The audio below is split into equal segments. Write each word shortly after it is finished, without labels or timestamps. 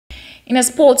In a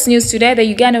sports news today, the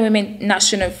Uganda women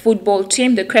national football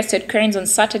team, the Crested Cranes, on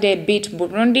Saturday beat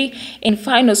Burundi in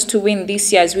finals to win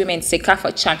this year's Women's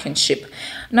CECAFA Championship.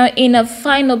 Now, in a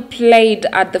final played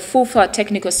at the FUFA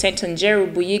Technical Centre in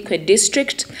Njeru, Buikwe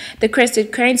district, the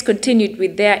Crested Cranes continued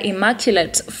with their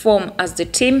immaculate form as the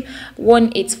team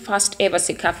won its first ever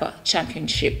CECAFA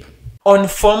Championship. On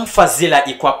form, Fazila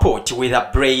Ikwapot with a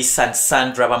brace and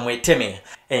Sandra Bamweteme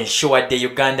ensured the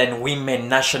Ugandan women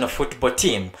national football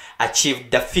team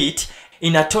achieved defeat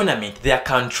in a tournament their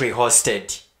country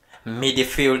hosted.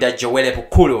 Midfielder Joelle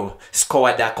Bukulu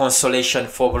scored a consolation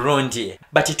for Burundi,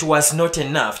 but it was not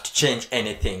enough to change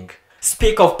anything.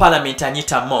 Speaker of Parliament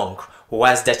Anita Monk, who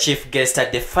was the chief guest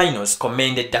at the finals,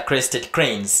 commended the Crested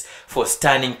Cranes for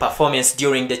stunning performance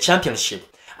during the championship,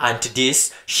 and to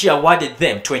this, she awarded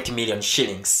them 20 million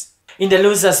shillings. In the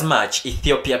losers match,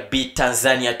 Ethiopia beat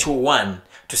Tanzania 2-1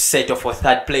 to settle for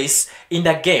third place in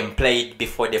the game played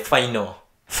before the final.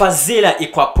 Fazila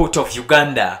Ikwaput of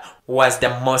Uganda was the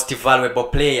most valuable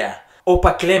player.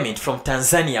 Opa Clement from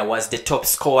Tanzania was the top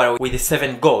scorer with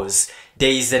 7 goals.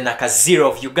 Daisy Nakaziro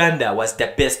of Uganda was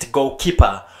the best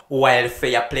goalkeeper, while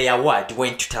Fair Play Award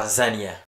went to Tanzania.